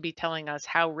supposed to be telling us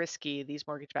how risky these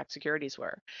mortgage-backed securities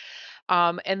were.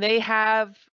 And they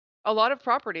have a lot of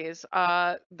properties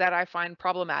that I find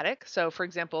problematic. So, for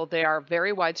example, they are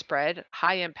very widespread,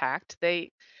 high impact.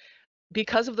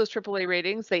 Because of those AAA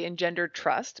ratings, they engendered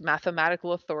trust,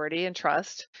 mathematical authority, and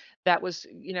trust that was,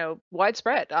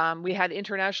 widespread. We had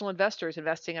international investors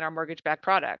investing in our mortgage-backed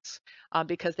products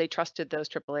because they trusted those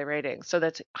AAA ratings. So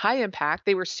that's high impact.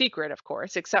 They were secret, of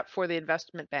course, except for the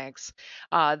investment banks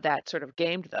that sort of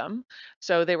gamed them.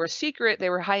 So they were secret, they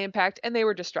were high impact, and they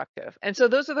were destructive. And so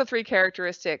those are the three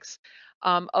characteristics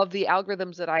of the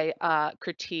algorithms that I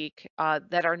critique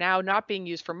that are now not being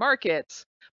used for markets,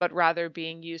 but rather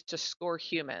being used to score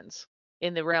humans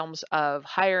in the realms of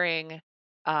hiring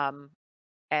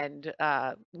and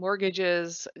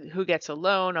mortgages, who gets a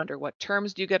loan, under what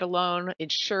terms do you get a loan,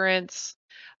 insurance,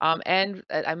 and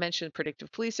I mentioned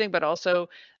predictive policing, but also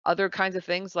other kinds of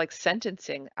things like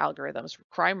sentencing algorithms,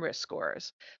 crime risk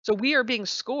scores. So we are being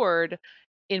scored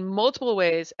in multiple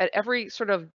ways at every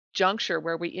sort of juncture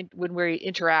where when we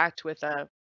interact with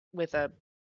a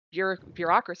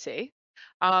bureaucracy.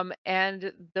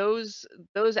 And those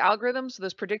algorithms,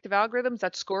 those predictive algorithms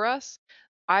that score us,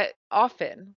 I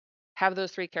often have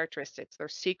those three characteristics. They're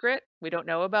secret, we don't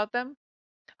know about them.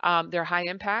 They're high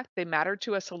impact, they matter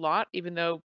to us a lot, even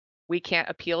though we can't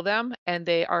appeal them, and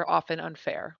they are often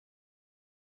unfair.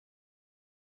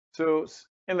 So,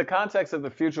 in the context of the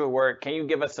future of work, can you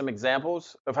give us some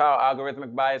examples of how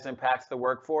algorithmic bias impacts the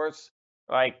workforce?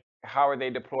 Like, how are they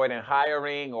deployed in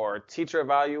hiring or teacher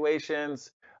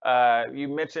evaluations? You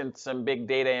mentioned some big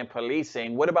data in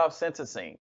policing. What about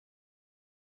sentencing?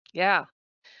 Yeah.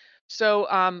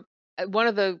 So one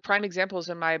of the prime examples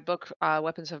in my book,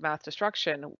 Weapons of Math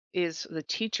Destruction, is the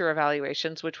teacher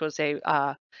evaluations, which was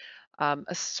a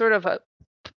sort of a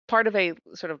part of a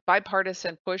sort of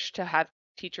bipartisan push to have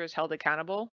teachers held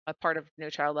accountable, a part of No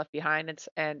Child Left Behind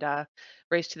and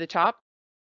Race to the Top.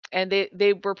 And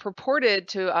they were purported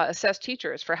to assess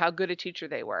teachers for how good a teacher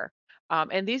they were.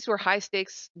 And these were high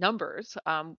stakes numbers,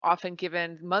 often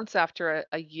given months after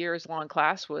a year's long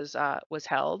class was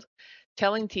held,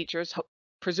 telling teachers,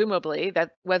 presumably,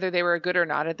 that whether they were good or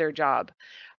not at their job.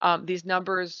 These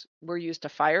numbers were used to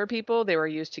fire people. They were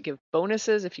used to give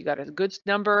bonuses if you got a good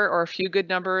number or a few good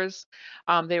numbers.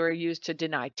 They were used to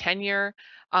deny tenure.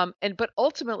 But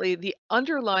ultimately, the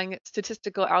underlying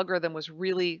statistical algorithm was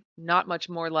really not much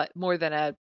more than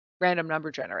a random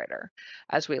number generator,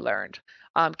 as we learned.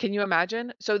 Can you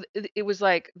imagine? So it was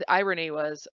like the irony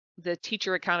was the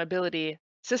teacher accountability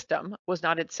system was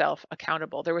not itself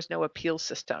accountable. There was no appeal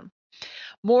system.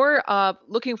 More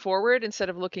looking forward instead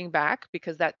of looking back,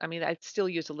 because that, I mean, I still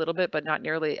use a little bit, but not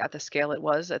nearly at the scale it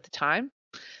was at the time.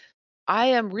 I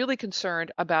am really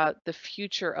concerned about the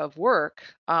future of work,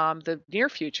 the near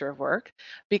future of work,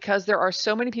 because there are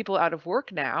so many people out of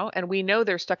work now, and we know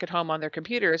they're stuck at home on their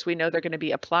computers. We know they're going to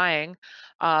be applying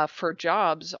for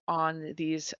jobs on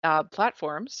these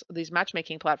platforms, these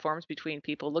matchmaking platforms between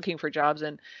people looking for jobs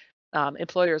and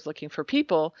employers looking for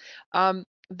people.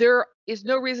 There is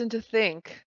no reason to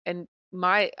think, in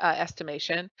my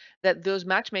estimation, that those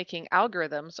matchmaking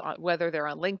algorithms, whether they're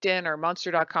on LinkedIn or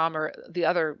Monster.com or the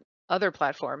other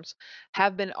platforms,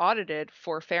 have been audited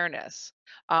for fairness,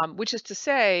 which is to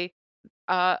say,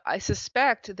 I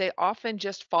suspect they often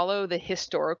just follow the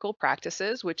historical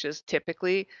practices, which is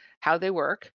typically how they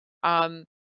work.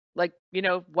 Like,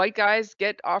 white guys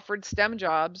get offered STEM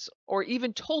jobs or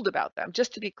even told about them.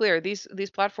 Just to be clear, these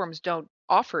platforms don't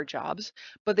offer jobs,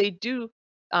 but they do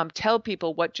tell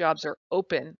people what jobs are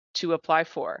open to apply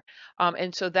for.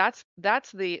 And so that's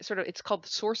the sort of, it's called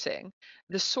sourcing.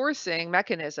 The sourcing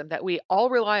mechanism that we all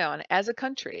rely on as a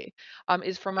country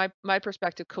is, from my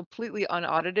perspective, completely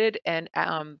unaudited and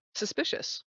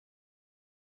suspicious.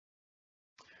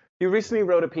 You recently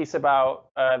wrote a piece about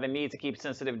the need to keep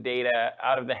sensitive data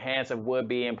out of the hands of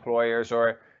would-be employers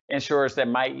or insurers that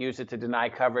might use it to deny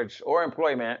coverage or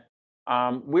employment.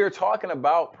 We're talking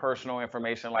about personal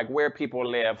information, like where people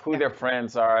live, who their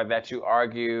friends are, that you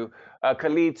argue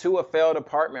could lead to a failed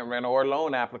apartment rental or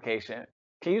loan application.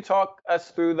 Can you talk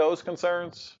us through those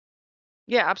concerns?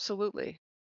 Yeah, absolutely.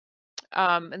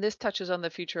 And this touches on the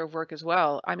future of work as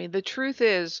well. I mean, the truth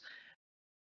is,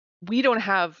 we don't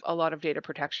have a lot of data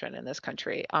protection in this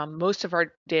country. Most of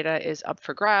our data is up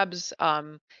for grabs.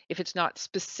 If it's not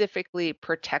specifically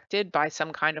protected by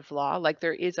some kind of law, like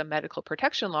there is a medical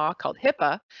protection law called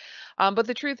HIPAA. But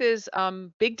the truth is,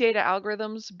 big data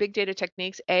algorithms, big data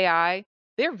techniques, AI,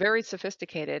 they're very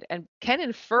sophisticated and can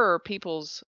infer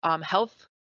people's health.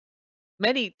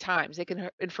 Many times they can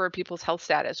infer people's health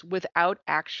status without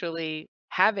actually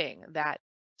having that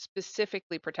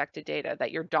specifically protected data that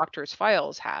your doctor's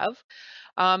files have.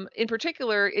 In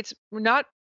particular, it's not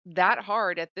that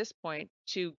hard at this point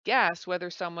to guess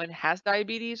whether someone has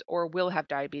diabetes or will have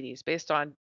diabetes based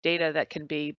on data that can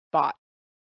be bought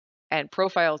and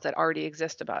profiles that already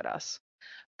exist about us.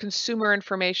 Consumer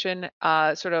information,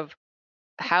 sort of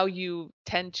how you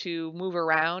tend to move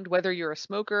around, whether you're a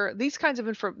smoker, this kind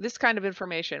of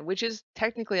information, which is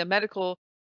technically a medical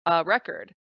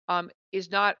record, is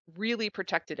not really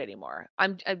protected anymore.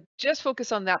 I'm just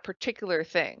focused on that particular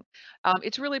thing.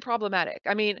 It's really problematic.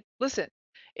 I mean, listen,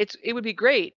 it would be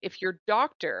great if your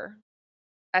doctor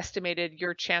estimated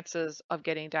your chances of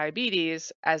getting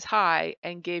diabetes as high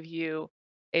and gave you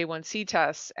A1C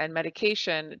tests and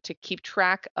medication to keep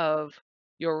track of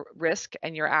your risk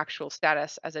and your actual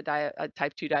status as a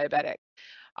type 2 diabetic.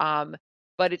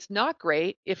 But it's not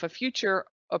great if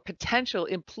a potential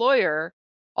employer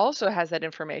also has that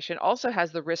information, also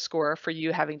has the risk score for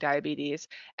you having diabetes,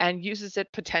 and uses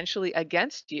it potentially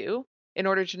against you in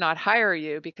order to not hire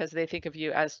you because they think of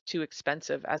you as too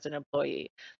expensive as an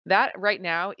employee. That right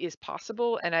now is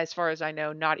possible, and as far as I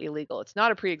know, not illegal. It's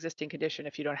not a pre-existing condition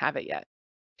if you don't have it yet.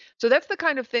 So that's the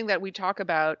kind of thing that we talk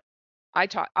about. I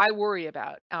worry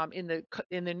about in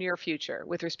the near future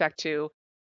with respect to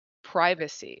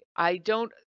privacy. I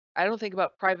don't think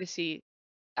about privacy.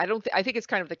 I think it's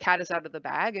kind of the cat is out of the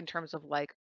bag in terms of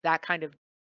like that kind of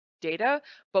data.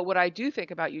 But what I do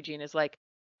think about, Eugene, is like,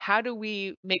 how do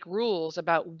we make rules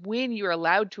about when you're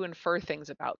allowed to infer things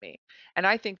about me? And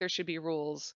I think there should be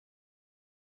rules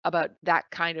about that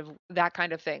kind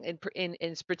of thing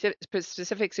in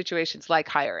specific situations like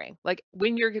hiring. Like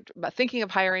when you're thinking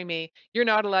of hiring me, you're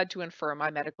not allowed to infer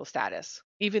my medical status,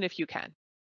 even if you can.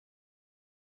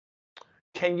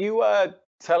 Can you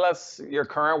tell us your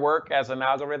current work as an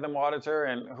algorithm auditor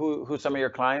and who some of your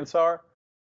clients are?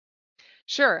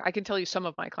 Sure, I can tell you some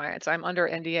of my clients. I'm under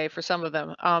NDA for some of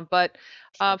them. But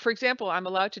Sure. for example, I'm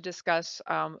allowed to discuss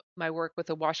my work with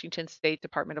the Washington State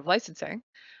Department of Licensing,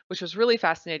 which was really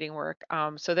fascinating work.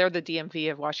 So they're the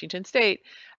DMV of Washington State,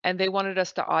 and they wanted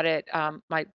us to audit.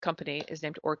 My company is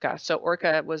named Orca. So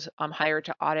Orca was hired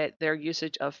to audit their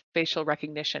usage of facial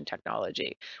recognition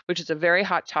technology, which is a very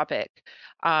hot topic.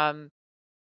 Um,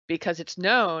 because it's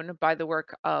known by the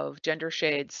work of Gender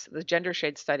Shades, the Gender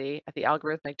Shade study at the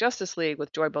Algorithmic Justice League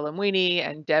with Joy Buolamwini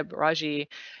and Deb Raji.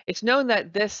 It's known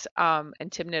that this, and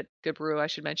Timnit Gebru, I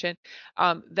should mention,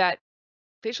 that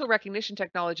facial recognition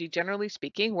technology, generally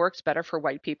speaking, works better for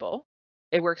white people.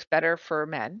 It works better for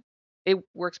men. It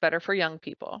works better for young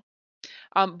people.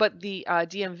 But the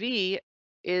DMV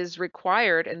is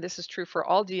required, and this is true for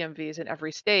all DMVs in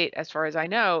every state, as far as I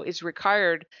know, is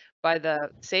required by the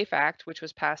SAFE Act, which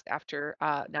was passed after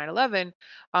 9/11,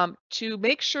 to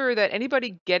make sure that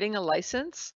anybody getting a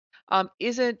license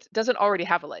doesn't already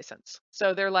have a license.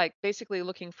 So they're like basically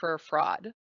looking for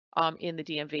fraud in the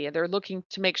DMV, and they're looking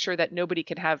to make sure that nobody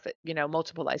can have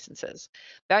multiple licenses.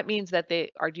 That means that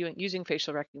they are using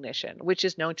facial recognition, which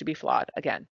is known to be flawed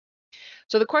again.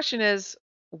 So the question is,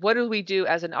 what do we do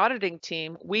as an auditing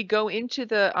team? We go into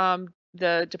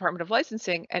the Department of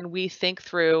Licensing and we think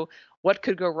through what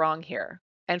could go wrong here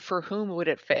and for whom would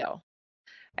it fail.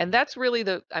 And that's really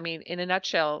in a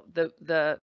nutshell,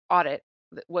 the audit,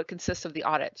 what consists of the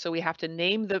audit. So we have to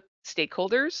name the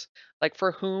stakeholders, like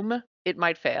for whom it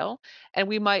might fail, and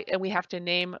we have to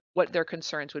name what their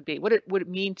concerns would be, what it would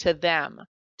mean to them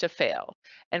to fail.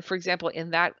 And for example, in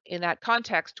that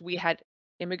context, we had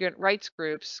immigrant rights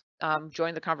groups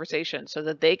join the conversation so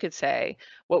that they could say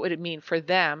what would it mean for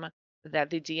them that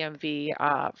the DMV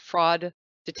fraud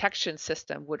detection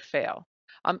system would fail.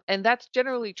 And that's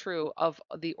generally true of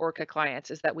the Orca clients,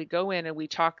 is that we go in and we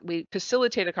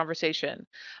facilitate a conversation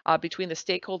between the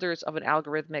stakeholders of an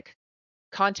algorithmic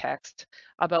context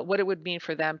about what it would mean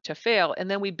for them to fail. And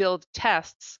then we build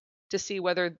tests to see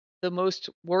whether the most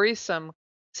worrisome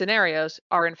scenarios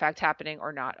are in fact happening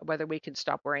or not, whether we can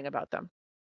stop worrying about them.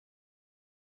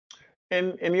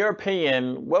 In your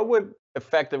opinion, what would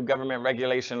effective government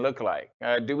regulation look like?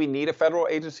 Do we need a federal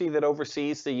agency that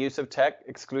oversees the use of tech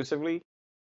exclusively?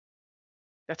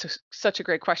 That's such a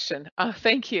great question.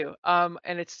 Thank you. And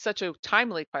it's such a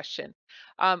timely question.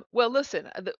 Well, listen,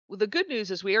 the good news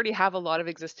is we already have a lot of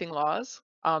existing laws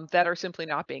that are simply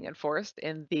not being enforced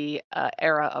in the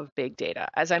era of big data.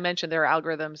 As I mentioned, there are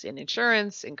algorithms in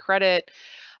insurance, in credit,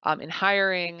 in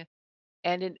hiring,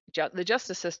 and in the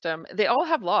justice system. They all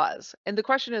have laws. And the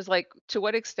question is, like, to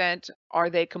what extent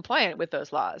are they compliant with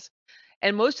those laws?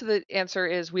 And most of the answer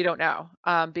is we don't know,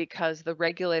 because the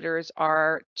regulators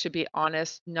are, to be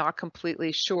honest, not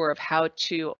completely sure of how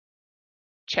to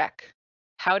check,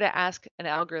 how to ask an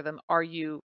algorithm, are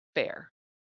you fair?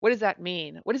 What does that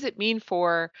mean? What does it mean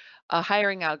for a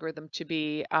hiring algorithm to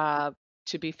be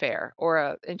fair, or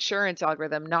an insurance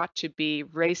algorithm not to be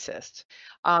racist?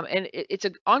 And it's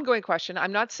an ongoing question.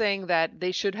 I'm not saying that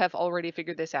they should have already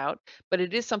figured this out, but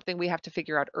it is something we have to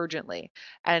figure out urgently.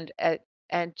 And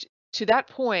to that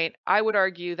point, I would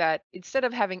argue that instead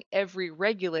of having every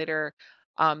regulator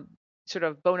sort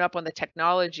of bone up on the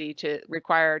technology to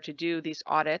require to do these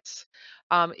audits,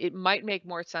 it might make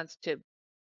more sense to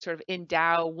sort of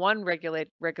endow one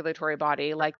regulatory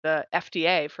body like the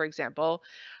FDA, for example.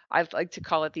 I'd like to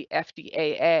call it the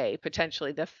FDAA,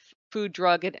 potentially the Food,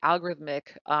 Drug, and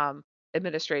Algorithmic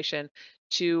Administration,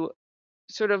 to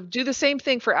sort of do the same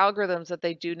thing for algorithms that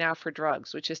they do now for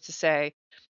drugs, which is to say,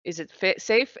 is it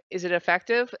safe? Is it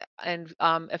effective? And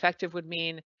effective would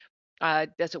mean,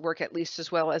 does it work at least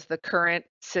as well as the current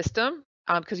system?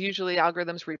 Because usually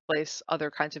algorithms replace other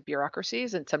kinds of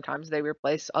bureaucracies, and sometimes they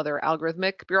replace other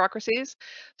algorithmic bureaucracies.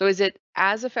 So is it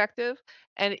as effective,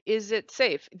 and is it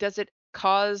safe? Does it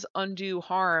cause undue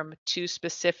harm to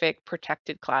specific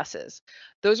protected classes?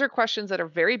 Those are questions that are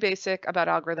very basic about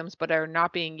algorithms, but are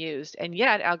not being used. And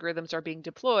yet algorithms are being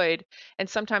deployed and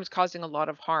sometimes causing a lot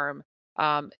of harm,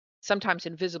 sometimes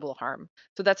invisible harm.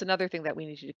 So that's another thing that we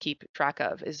need to keep track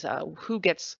of, is who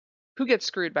gets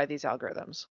screwed by these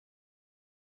algorithms.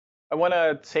 I want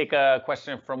to take a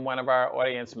question from one of our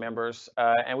audience members,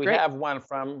 and we Great. have one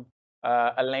from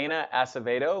Elena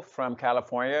Acevedo from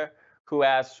California, who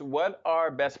asks, what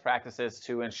are best practices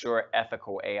to ensure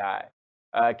ethical AI?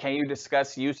 Can you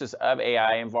discuss uses of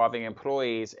AI involving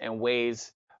employees and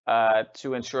ways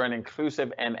to ensure an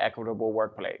inclusive and equitable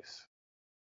workplace?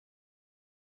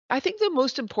 I think the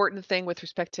most important thing with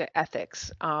respect to ethics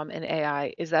in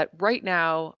AI is that right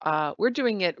now we're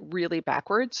doing it really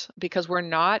backwards, because we're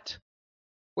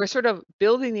sort of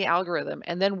building the algorithm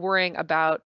and then worrying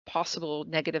about possible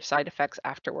negative side effects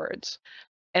afterwards.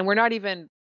 And we're not even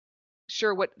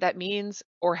sure what that means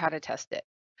or how to test it.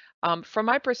 From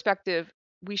my perspective,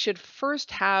 we should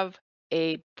first have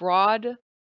a broad,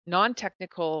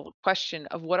 non-technical question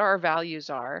of what our values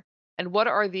are and what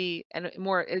are the, and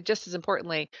more, just as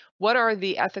importantly, what are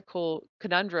the ethical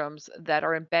conundrums that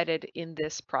are embedded in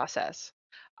this process.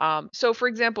 So for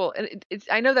example, and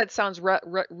I know that sounds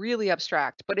really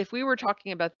abstract, but if we were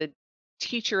talking about the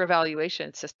teacher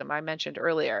evaluation system I mentioned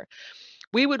earlier,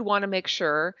 we would want to make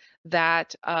sure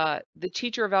that the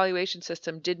teacher evaluation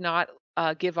system did not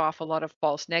give off a lot of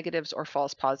false negatives or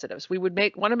false positives. We would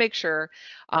want to make sure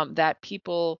that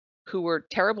people who were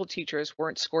terrible teachers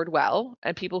weren't scored well,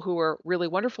 and people who were really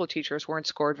wonderful teachers weren't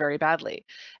scored very badly.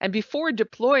 And before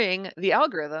deploying the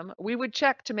algorithm, we would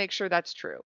check to make sure that's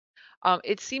true.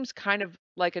 It seems kind of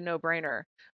like a no-brainer,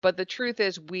 but the truth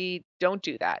is we don't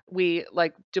do that. We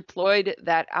deployed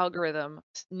that algorithm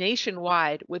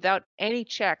nationwide without any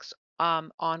checks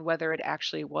on whether it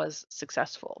actually was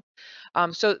successful.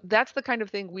 So that's the kind of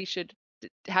thing we should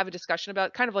have a discussion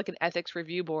about, kind of like an ethics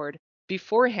review board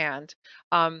beforehand.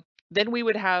 Then we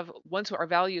would have, once our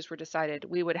values were decided,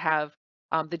 we would have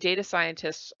the data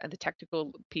scientists and the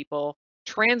technical people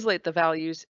translate the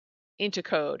values into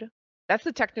code. That's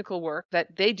the technical work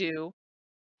that they do,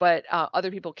 but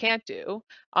other people can't do.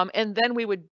 And then we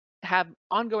would have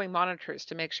ongoing monitors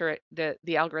to make sure that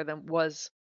the algorithm was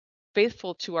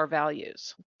faithful to our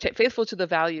values, faithful to the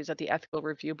values that the ethical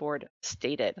review board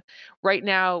stated. Right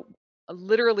now,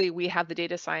 literally, we have the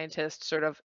data scientists sort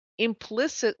of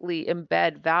implicitly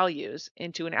embed values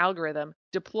into an algorithm,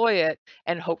 deploy it,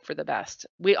 and hope for the best.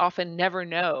 We often never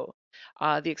know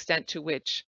the extent to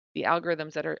which the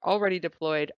algorithms that are already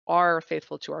deployed are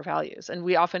faithful to our values. And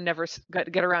we often never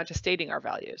get around to stating our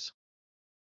values.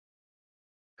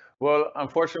 Well,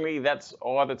 unfortunately, that's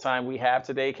all the time we have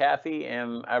today, Kathy.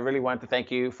 And I really want to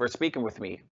thank you for speaking with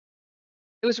me.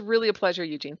 It was really a pleasure,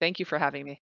 Eugene. Thank you for having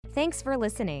me. Thanks for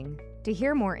listening. To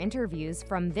hear more interviews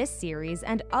from this series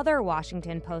and other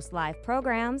Washington Post Live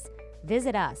programs,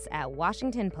 visit us at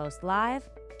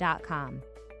washingtonpostlive.com.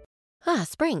 Ah,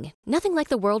 spring. Nothing like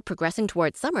the world progressing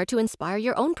towards summer to inspire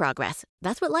your own progress.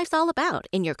 That's what life's all about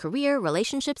in your career,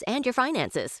 relationships, and your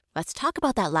finances. Let's talk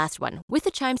about that last one. With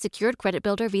the Chime Secured Credit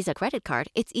Builder Visa Credit Card,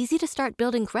 it's easy to start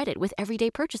building credit with everyday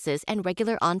purchases and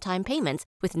regular on-time payments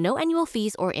with no annual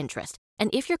fees or interest. And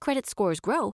if your credit scores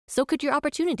grow, so could your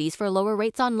opportunities for lower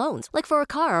rates on loans, like for a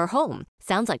car or home.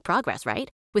 Sounds like progress, right?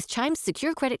 With Chime's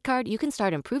Secure Credit Card, you can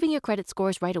start improving your credit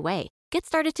scores right away. Get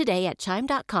started today at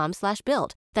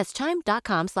chime.com/build. That's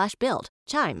chime.com/build.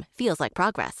 Chime feels like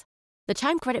progress. The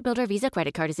Chime Credit Builder Visa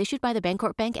Credit Card is issued by the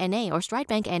Bancorp Bank N.A. or Stride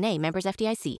Bank N.A. members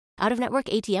FDIC. Out-of-network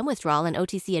ATM withdrawal and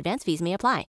OTC advance fees may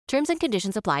apply. Terms and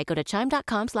conditions apply. Go to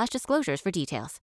chime.com/disclosures for details.